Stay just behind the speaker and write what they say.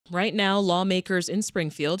Right now, lawmakers in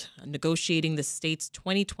Springfield are negotiating the state's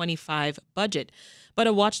 2025 budget. But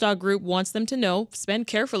a watchdog group wants them to know, spend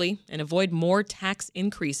carefully and avoid more tax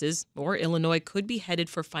increases, or Illinois could be headed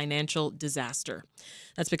for financial disaster.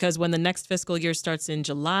 That's because when the next fiscal year starts in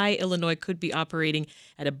July, Illinois could be operating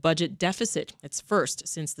at a budget deficit, its first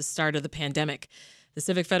since the start of the pandemic. The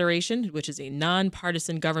Civic Federation, which is a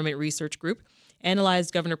nonpartisan government research group,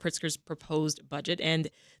 analyzed Governor Pritzker's proposed budget, and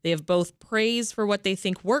they have both praise for what they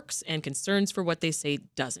think works and concerns for what they say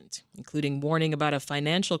doesn't, including warning about a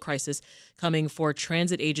financial crisis coming for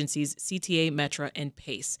transit agencies CTA, Metra, and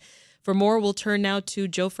PACE. For more, we'll turn now to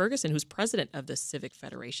Joe Ferguson, who's president of the Civic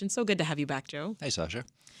Federation. So good to have you back, Joe. Hey, Sasha.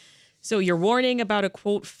 So you're warning about a,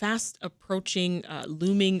 quote, fast approaching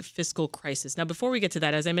looming fiscal crisis. Now, before we get to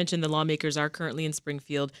that, as I mentioned, the lawmakers are currently in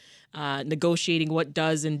Springfield negotiating what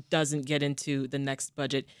does and doesn't get into the next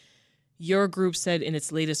budget. Your group said in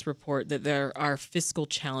its latest report that there are fiscal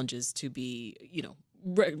challenges to be,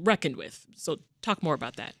 reckoned with. So talk more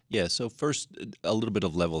about that. Yeah, so first, a little bit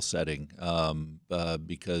of level setting,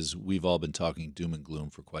 because we've all been talking doom and gloom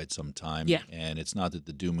for quite some time. Yeah. And it's not that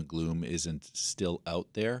the doom and gloom isn't still out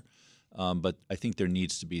there. But I think there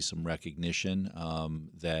needs to be some recognition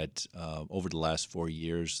that over the last 4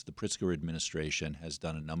 years, the Pritzker administration has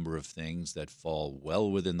done a number of things that fall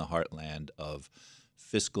well within the heartland of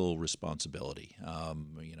fiscal responsibility.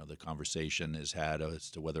 The conversation is had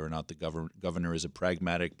as to whether or not the governor is a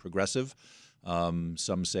pragmatic progressive.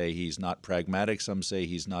 Some say he's not pragmatic. Some say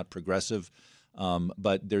he's not progressive.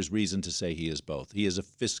 But there's reason to say he is both. He is a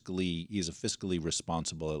fiscally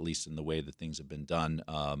responsible, at least in the way that things have been done,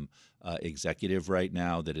 executive right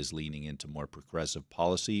now that is leaning into more progressive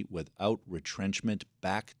policy without retrenchment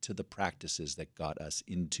back to the practices that got us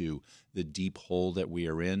into the deep hole that we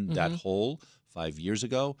are in. Mm-hmm. That hole 5 years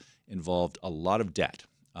ago involved a lot of debt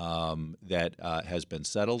that has been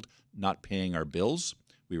settled, not paying our bills.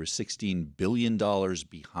 We were $16 billion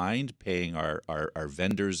behind paying our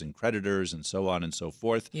vendors and creditors and so on and so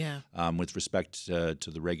forth. Yeah. With respect to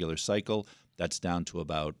the regular cycle, that's down to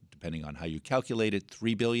about, depending on how you calculate it,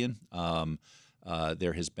 $3 billion.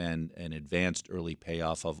 There has been an advanced early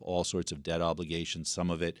payoff of all sorts of debt obligations, some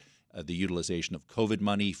of it the utilization of COVID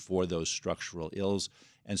money for those structural ills.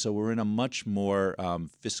 And so we're in a much more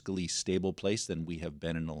fiscally stable place than we have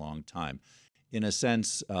been in a long time. In a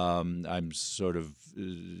sense, I'm sort of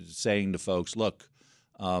saying to folks, look,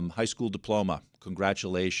 high school diploma,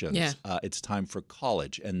 congratulations. Yeah. It's time for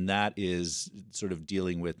college. And that is sort of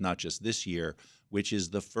dealing with not just this year, which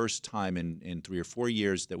is the first time in 3 or 4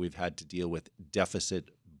 years that we've had to deal with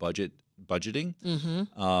deficit budgeting.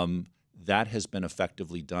 Mm-hmm. That has been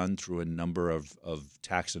effectively done through a number of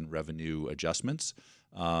tax and revenue adjustments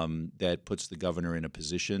that puts the governor in a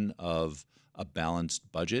position of a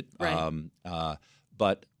balanced budget. Right.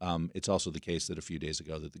 But it's also the case that a few days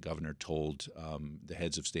ago that the governor told the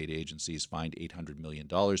heads of state agencies fined $800 million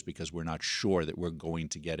because we're not sure that we're going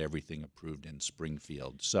to get everything approved in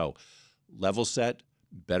Springfield. So level set,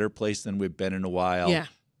 better place than we've been in a while. Yeah.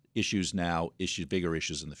 Issues now, bigger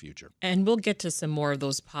issues in the future. And we'll get to some more of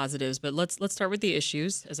those positives, but let's start with the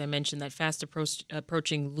issues. As I mentioned, that fast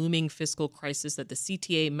approaching looming fiscal crisis that the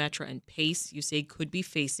CTA, Metra, and PACE, you say, could be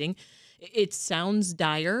facing. It sounds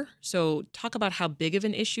dire. So talk about how big of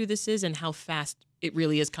an issue this is and how fast it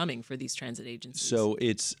really is coming for these transit agencies. So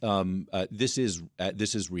it's this is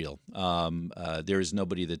real. There is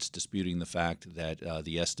nobody that's disputing the fact that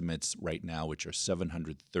the estimates right now, which are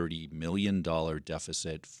 $730 million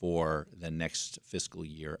deficit for the next fiscal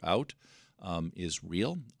year out, is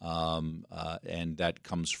real, and that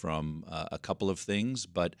comes from a couple of things.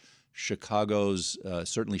 But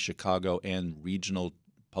certainly Chicago and regional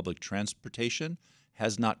public transportation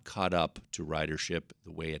has not caught up to ridership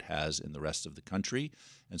the way it has in the rest of the country.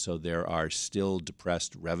 And so there are still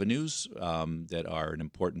depressed revenues that are an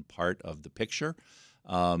important part of the picture.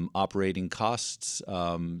 Operating costs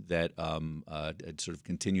that sort of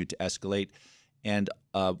continue to escalate. And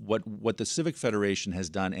what the Civic Federation has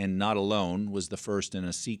done, and not alone, was the first in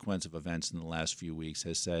a sequence of events in the last few weeks,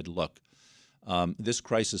 has said, look, this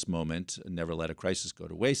crisis moment, never let a crisis go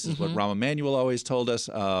to waste, is what Rahm Emanuel always told us,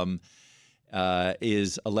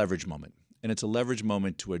 is a leverage moment. And it's a leverage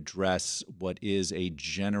moment to address what is a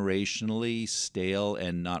generationally stale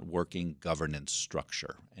and not working governance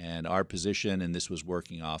structure. And our position, and this was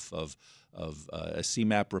working off of a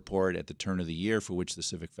CMAP report at the turn of the year for which the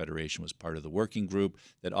Civic Federation was part of the working group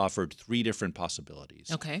that offered 3 different possibilities.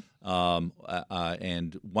 Okay.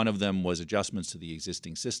 And one of them was adjustments to the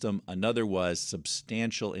existing system. Another was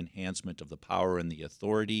substantial enhancement of the power and the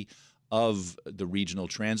authority of the regional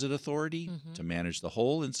transit authority to manage the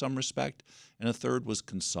whole in some respect, and a third was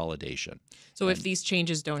consolidation. So if these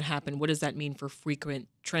changes don't happen, what does that mean for frequent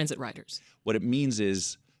transit riders? What it means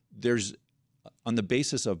is there's, on the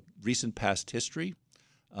basis of recent past history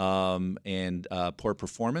and poor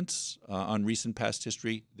performance on recent past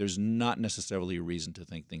history, there's not necessarily a reason to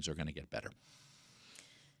think things are going to get better.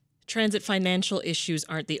 Transit financial issues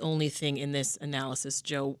aren't the only thing in this analysis,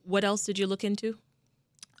 Joe. What else did you look into?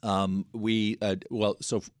 So the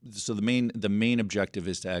main objective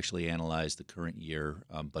is to actually analyze the current year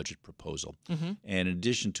budget proposal. And in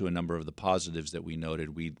addition to a number of the positives that we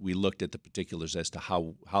noted, we looked at the particulars as to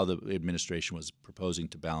how the administration was proposing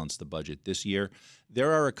to balance the budget this year.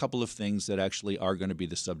 There are a couple of things that actually are going to be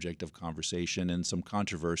the subject of conversation and some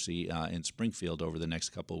controversy in Springfield over the next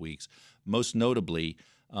couple of weeks. Most notably,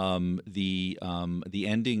 the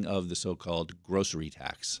ending of the so-called grocery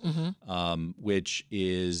tax, which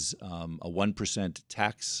is a 1%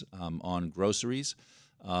 tax on groceries.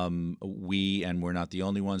 We're not the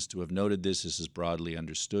only ones to have noted this. This is broadly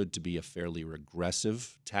understood to be a fairly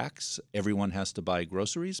regressive tax. Everyone has to buy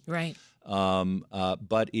groceries. Right.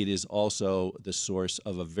 But it is also the source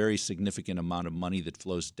of a very significant amount of money that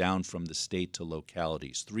flows down from the state to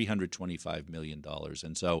localities, $325 million.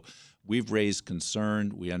 And so we've raised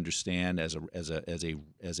concern. We understand as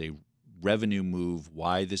a revenue move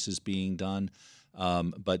why this is being done,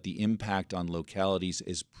 but the impact on localities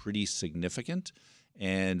is pretty significant.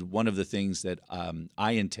 And one of the things that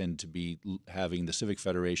I intend to be having the Civic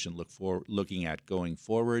Federation looking at going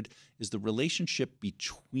forward is the relationship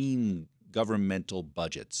between governmental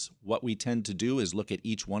budgets. What we tend to do is look at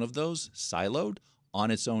each one of those siloed on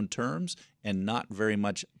its own terms and not very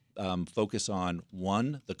much focus on,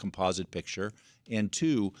 one, the composite picture, and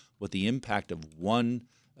two, what the impact of one,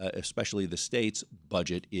 especially the state's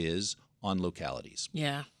budget is on localities.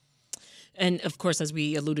 Yeah. And of course, as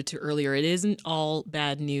we alluded to earlier, it isn't all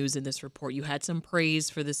bad news in this report. You had some praise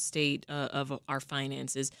for the state of our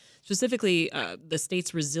finances, specifically the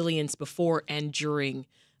state's resilience before and during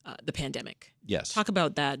the pandemic. Yes. Talk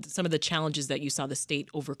about that, some of the challenges that you saw the state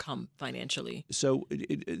overcome financially. So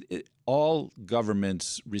all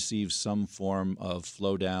governments receive some form of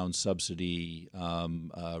flow-down subsidy,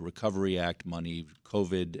 Recovery Act money,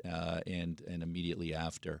 COVID, and immediately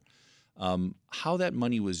after. How that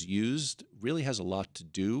money was used really has a lot to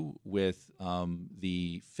do with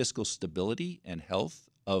the fiscal stability and health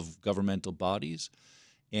of governmental bodies.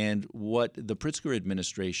 And what the Pritzker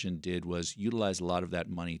administration did was utilize a lot of that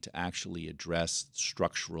money to actually address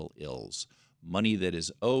structural ills. Money that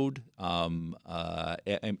is owed. Some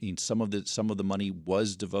of the money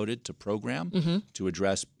was devoted to program to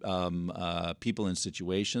address people in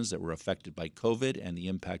situations that were affected by COVID and the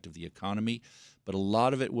impact of the economy. But a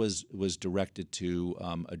lot of it was directed to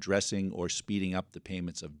addressing or speeding up the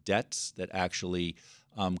payments of debts that actually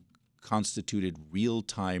constituted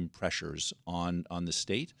real-time pressures on the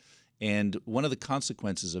state. And one of the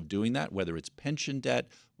consequences of doing that, whether it's pension debt,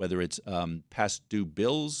 whether it's past due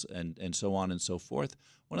bills, and so on and so forth,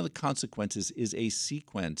 one of the consequences is a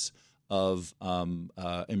sequence of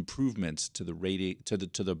improvements to the rating, to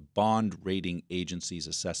the bond rating agency's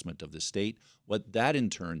assessment of the state. What that in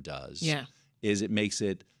turn does is it makes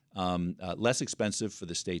it less expensive for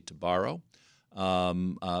the state to borrow.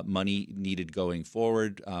 Money needed going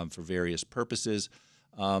forward for various purposes,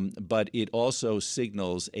 but it also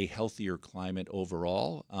signals a healthier climate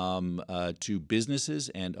overall to businesses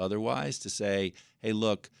and otherwise to say, hey,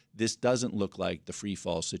 look, this doesn't look like the free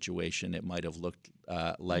fall situation it might have looked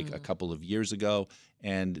like a couple of years ago,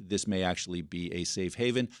 and this may actually be a safe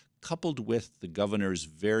haven, coupled with the governor's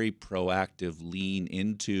very proactive lean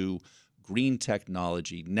into green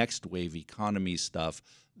technology, next wave economy stuff.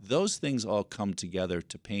 Those things all come together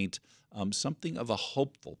to paint something of a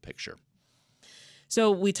hopeful picture.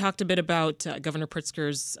 So we talked a bit about Governor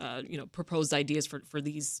Pritzker's proposed ideas for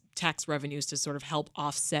these tax revenues to sort of help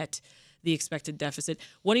offset the expected deficit.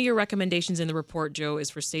 One of your recommendations in the report, Joe,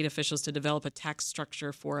 is for state officials to develop a tax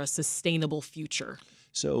structure for a sustainable future.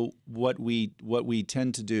 So what we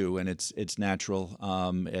tend to do, and it's natural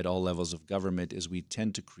at all levels of government, is we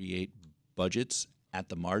tend to create budgets at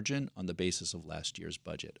the margin on the basis of last year's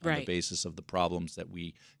budget, on the basis of the problems that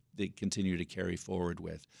they continue to carry forward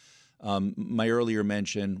with. My earlier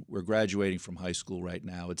mention, we're graduating from high school right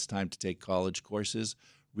now. It's time to take college courses,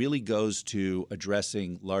 really goes to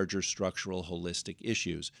addressing larger structural holistic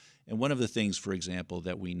issues. And one of the things, for example,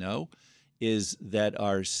 that we know is that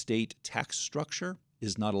our state tax structure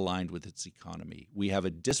is not aligned with its economy. We have a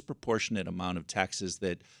disproportionate amount of taxes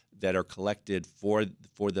that are collected for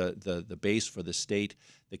the base for the state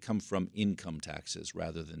that come from income taxes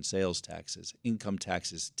rather than sales taxes. Income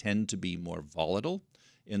taxes tend to be more volatile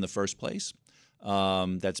in the first place.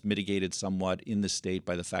 That's mitigated somewhat in the state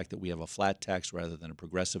by the fact that we have a flat tax rather than a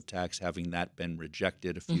progressive tax, having that been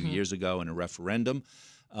rejected a few years ago in a referendum.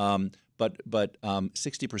 But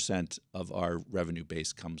 60% of our revenue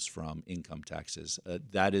base comes from income taxes.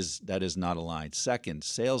 That is not aligned. Second,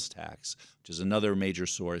 sales tax, which is another major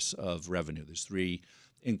source of revenue. There's three: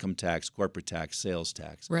 income tax, corporate tax, sales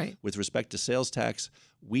tax. Right. With respect to sales tax,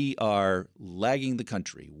 we are lagging the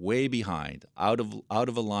country, way behind, out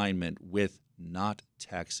of alignment with not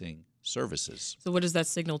taxing services. So what does that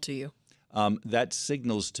signal to you? That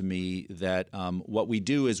signals to me that what we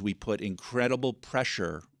do is we put incredible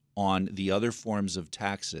pressure on the other forms of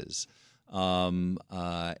taxes and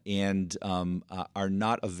are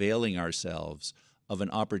not availing ourselves of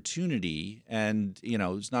an opportunity. And,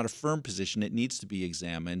 it's not a firm position. It needs to be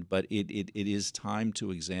examined, but it is time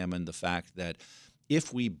to examine the fact that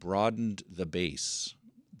if we broadened the base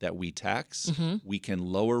that we tax, we can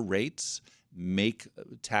lower rates, make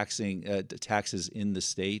taxes in the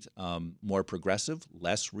state more progressive,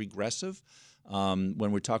 less regressive.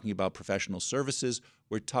 When we're talking about professional services,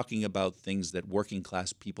 we're talking about things that working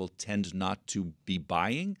class people tend not to be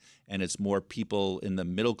buying, and it's more people in the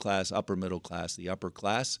middle class, upper middle class, the upper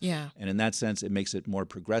class. Yeah. And in that sense, it makes it more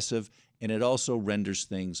progressive, and it also renders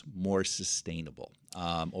things more sustainable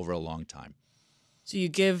over a long time. So you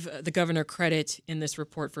give the governor credit in this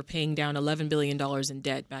report for paying down $11 billion in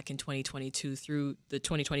debt back in 2022 through the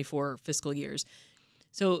 2024 fiscal years.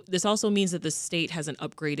 So this also means that the state has an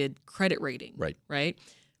upgraded credit rating. Right. Right?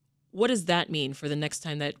 What does that mean for the next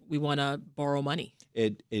time that we want to borrow money?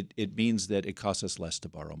 It means that it costs us less to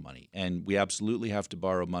borrow money. And we absolutely have to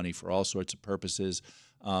borrow money for all sorts of purposes.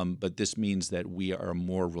 But this means that we are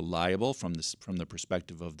more reliable from the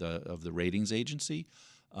perspective of the ratings agency,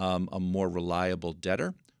 a more reliable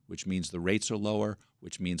debtor, which means the rates are lower,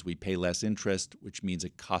 which means we pay less interest, which means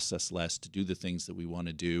it costs us less to do the things that we want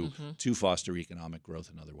to do to foster economic growth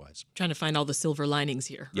and otherwise. Trying to find all the silver linings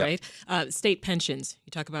here, Yep. right? State pensions, you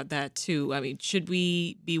talk about that too. I mean, should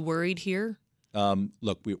we be worried here?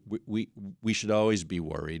 Look, we should always be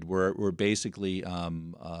worried. We're basically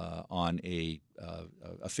on a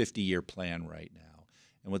 50-year plan right now.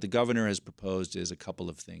 And what the governor has proposed is a couple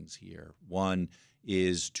of things here. One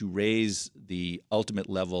is to raise the ultimate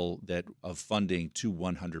level of funding to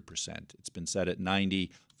 100%. It's been set at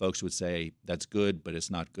 90. Folks would say that's good, but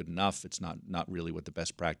it's not good enough. It's not really what the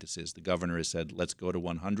best practice is. The governor has said, let's go to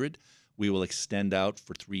 100. We will extend out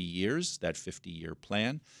for 3 years that 50-year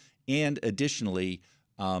plan. And additionally,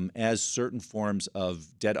 as certain forms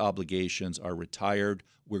of debt obligations are retired,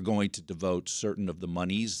 we're going to devote certain of the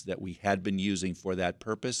monies that we had been using for that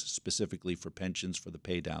purpose, specifically for pensions, for the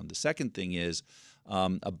pay down. The second thing is,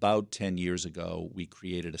 about 10 years ago, we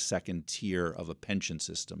created a second tier of a pension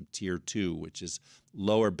system, Tier 2, which is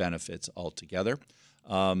lower benefits altogether.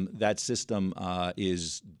 That system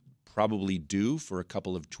is probably due for a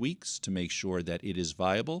couple of tweaks to make sure that it is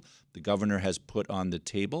viable. The governor has put on the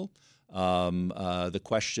table the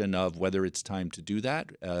question of whether it's time to do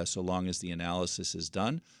that, so long as the analysis is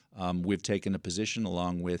done. We've taken a position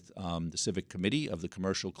along with the Civic Committee of the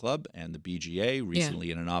Commercial Club and the BGA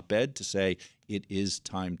recently in an op-ed to say it is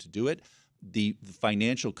time to do it. The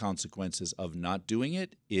financial consequences of not doing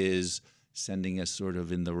it is sending us sort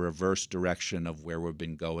of in the reverse direction of where we've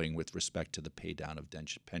been going with respect to the pay down of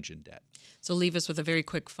pension debt. So leave us with a very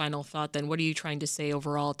quick final thought then. What are you trying to say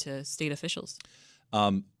overall to state officials?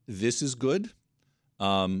 This is good.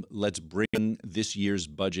 Let's bring this year's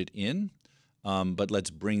budget in, but let's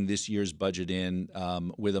bring this year's budget in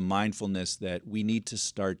with a mindfulness that we need to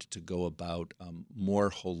start to go about more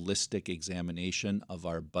holistic examination of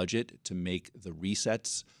our budget to make the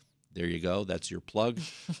resets. There you go. That's your plug.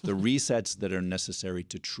 The resets that are necessary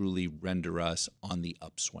to truly render us on the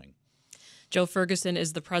upswing. Joe Ferguson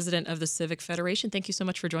is the president of the Civic Federation. Thank you so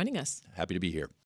much for joining us. Happy to be here.